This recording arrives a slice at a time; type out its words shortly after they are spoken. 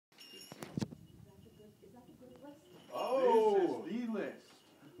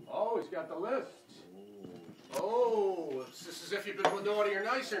got the list. Oh, it's just as if you've been naughty or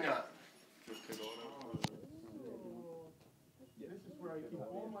nice or not. This is where I keep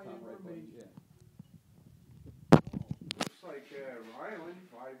all my information. Looks like Rylan,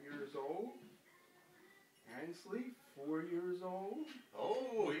 5 years old. Hensley, 4 years old.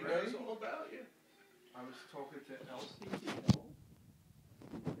 Oh, he knows all about you. I was talking to Elsie.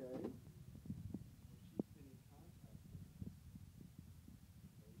 Okay.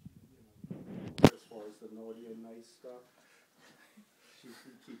 As far as the naughty and nice stuff, she's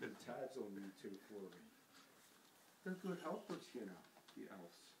been keeping tabs on me too for me. They're good helpers, you know, the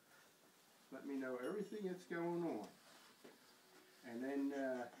elves. Let me know everything that's going on. And then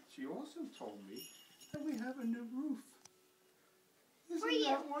she also told me that we have a new roof. Isn't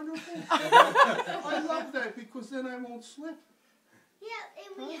that wonderful? I love that because then I won't slip. Yeah,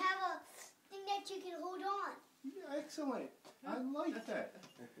 and we have a thing that you can hold on. Yeah, excellent. I like that.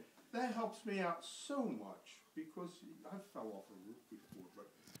 That helps me out so much because I fell off a roof before, but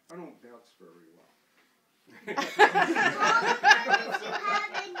I don't bounce very well. All the presents you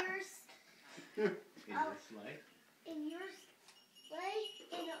have in your sleigh. In your sleigh,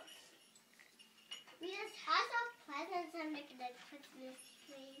 we just have some presents under the Christmas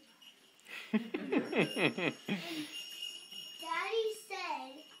tree. Daddy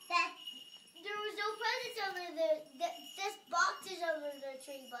said that there was no presents under just boxes under the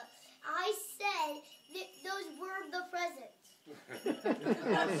tree, but I said that those were the presents.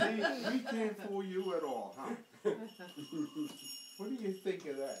 See, we can't fool you at all, huh? What do you think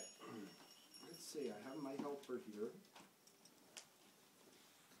of that? Let's see, I have my helper here.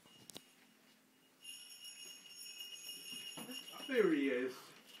 There he is.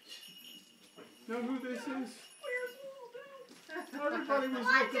 Know who this is? Everybody was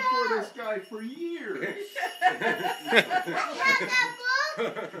looking for this guy for years. I have that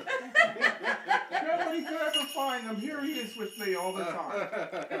book. Nobody could ever find him. Here he is with me all the time.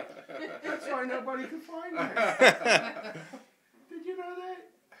 That's why nobody could find him. Did you know that?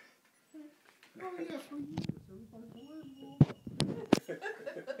 Oh yeah, for years.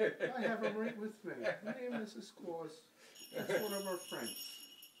 Everybody, I have him right with me. Hey, Mrs. Claus. That's one of our friends.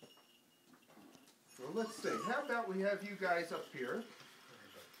 Well, let's see. How about we have you guys up here?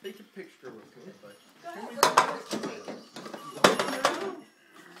 Take a picture with me.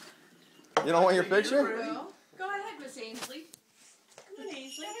 You don't want your picture? Go ahead, Miss Ainsley. Come on,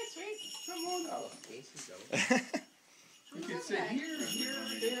 Ainsley. Come on up. You can sit here,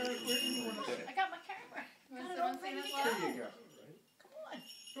 there, where do you want to sit? I got my camera. There you go.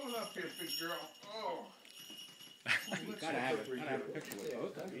 Come on up here, big girl. Oh. You gotta have a picture with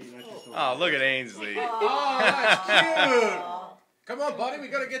both of you. Oh, look at Ainsley. Oh, that's cute. Come on, buddy. We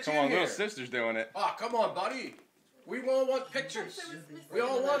got to get you Come in on, here. little sister's doing it. Oh, come on, buddy. We all want pictures. We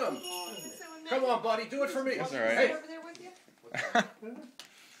all want them. Come on, buddy. Do it for me. That's all right. Hey. Over there with you?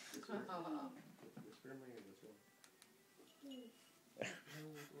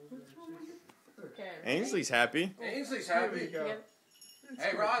 Ainsley's happy. Ainsley's happy.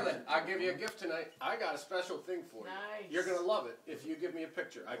 Hey, Rylan, I'll give you a gift tonight. I got a special thing for you. Nice. You're going to love it if you give me a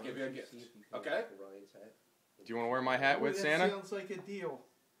picture. I give you a gift. Okay? Do you want to wear my hat with That Santa? sounds like a deal.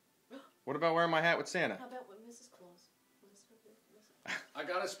 What about wearing my hat with Santa? How about with Mrs. Claus? I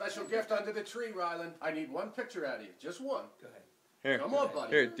got a special gift under the tree, Rylan. I need one picture out of you. Just one. Go ahead. Here. Come on, buddy.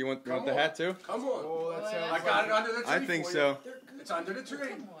 Here, do you want the hat too? Come on. Oh, that sounds I got it under the tree I think for so. you. It's under the tree.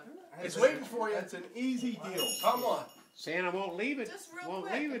 Come on. It's waiting for you. That's an easy deal. Come on. Santa won't leave it. Just real Won't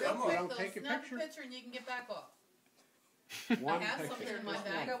quick. leave it real if you quick, don't they'll take a snap picture. a picture and you can get back off. One I have picture. something in my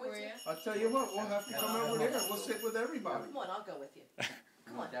bag for you. I'll tell you what, we'll have to come over there. We'll sit with everybody. Come on, I'll go with you.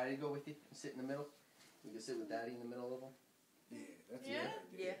 Come on, Daddy, go with you. Sit in the middle. You can sit with Daddy in the middle of them. Yeah, that's Yeah?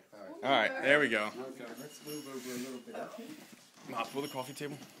 it. Yeah. All right, there we go. Okay, let's move over a little bit. Ma, pull the coffee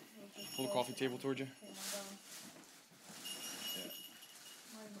table. Pull the coffee table towards you.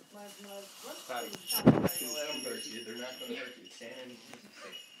 Let them hurt you. They're not going to hurt you. Santa needs to be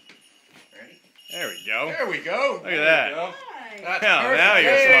safe. Ready? There we go. There we go. Look at that. Nice. That's Hell, perfect. now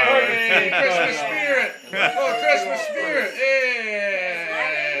you're smiling. Hey, Christmas spirit. Oh, Christmas spirit. Hey.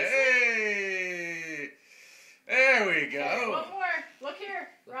 There we Okay, one go. more. Look here.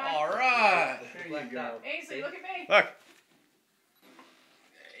 Right. All right. There you go. Ainsley, look at me. Look.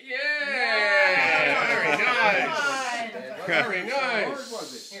 Yeah. Very nice. Very How hard nice. was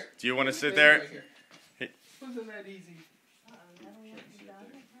it? Do you want to sit there? Wasn't that easy?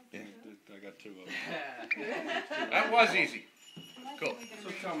 I got two of them. That was easy. Cool. So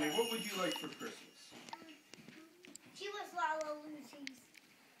tell me, what would you like for Christmas? She was Lala Lucy's.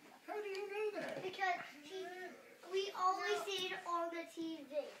 How do you know that? Because we always see it on the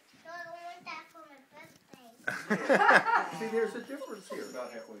TV. See, there's a difference here.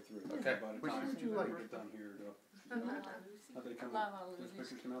 About halfway through. Okay. By the Which time would you like? we get done here, how they come out? Those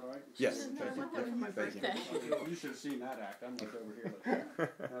pictures come out all right? Yes. No, I want that for my Thank you. birthday. You should have seen that act. I'm like over here like,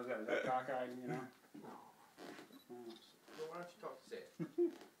 how's that? Is that cockeyed, you know? Well, why don't you talk to Sam?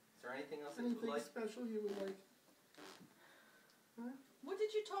 Is there anything else that you would Anything like? special you would like? What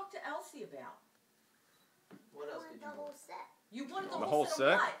did you talk to Elsie about? What else wanted did the you whole want? set You wanted The the whole whole set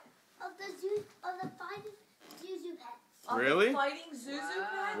set? of what? of the zoo of the 5 Zuzu pets. Of the Really? fighting Zuzu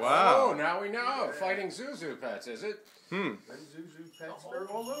pets? Wow. Oh, now we know. Fighting Zuzu pets, is it? Them Zuzu pets, they're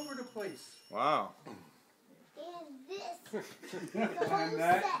all over the place. Wow. And this is the whole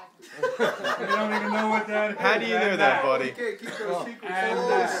that? set. You don't even know what that is. How do you know that, You buddy? can't keep those secrets And all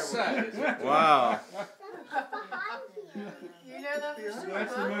that. that Set, is it? Wow. That's behind here. You know that for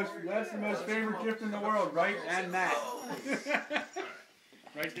sure, That's the most favorite gift in the world, right? And that.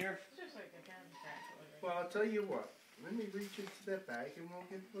 Right there? Well, I'll tell you what. Let me reach into that bag and we'll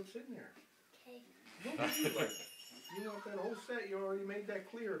get what's in there. Okay. What would you like? You want that whole set? You already made that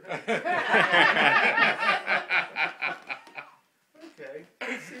clear. Okay,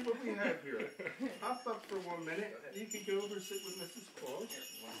 let's see what we have here. Hop up for 1 minute. You can go over and sit with Mrs. Claus. You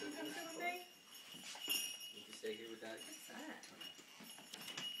can stay here with Daddy.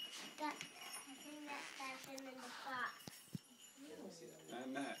 That, I think that's him in the box. Yeah, let me see that.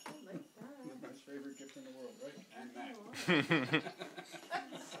 And that. The most favorite gift in the world, right? And that.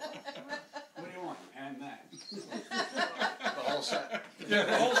 What do you want? And that. The whole set. Yeah,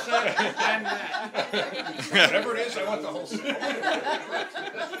 the whole set and that. Whatever it is, I want the whole set.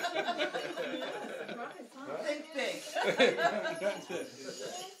 Think big. That's it.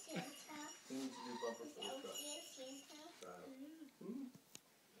 Who needs to do bumper for the truck?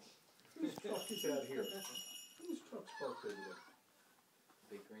 Whose truck is out here? Whose truck's parked over there?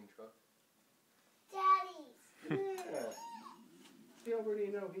 Big green truck. Daddy's. Yeah. He already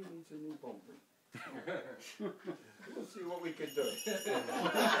know he needs a new bumper. We'll see what we can do.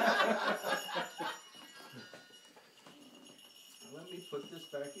 Let me put this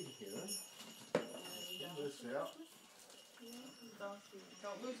back in here. Pull this out.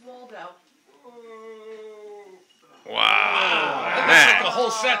 Don't lose Waldo. Wow. That's Man. the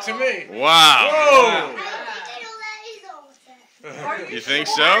whole set to me. Wow. Whoa! Are you You think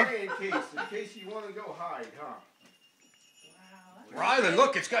sure? so? Hey, in case you want to go hide, huh? Rylan,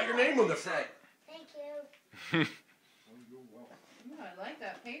 look, it's got your name on the front. Thank you. Oh, you're welcome. I like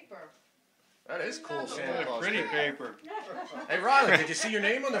that paper. That is cool, Santa What a Claus. pretty paper. Hey, Rylan, did you see your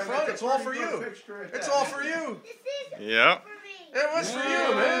name on the front? It's all for you. It's all for you. This is Yep. for me. It was for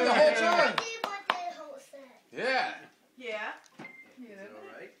you, man, the whole I time. did want the whole set. Yeah. Yeah. Is it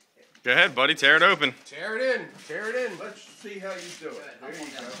all right? Go ahead, buddy. Tear it open. Tear it in. Tear it in. Let's see how you do it. There you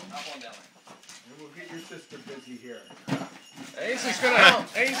go. Up on down. And we'll get your sister busy here. Ainsley's gonna help.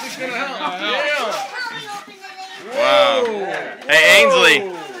 Ainsley's gonna help. Yeah. Help me open it. Wow. Whoa. Hey, Ainsley.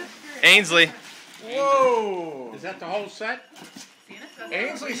 Ainsley. Whoa. Is that the whole set?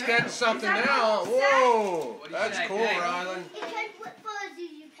 Ainsley's getting something now. Whoa. What do you That's say, cool, Dave? Rylan. It can put for a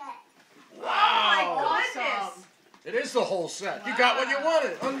Zuzu pet. Wow. Oh my goodness. It is the whole set. You got what you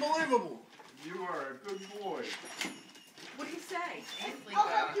wanted. Unbelievable. You are a good boy. What do you say? I'll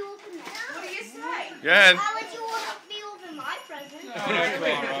help you open that. What do you say? Go ahead. I'll let you help me open my present. That's all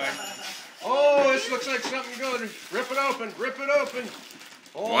right. Oh, this looks like something good. Rip it open. Rip it open.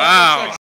 Oh, Wow. this looks like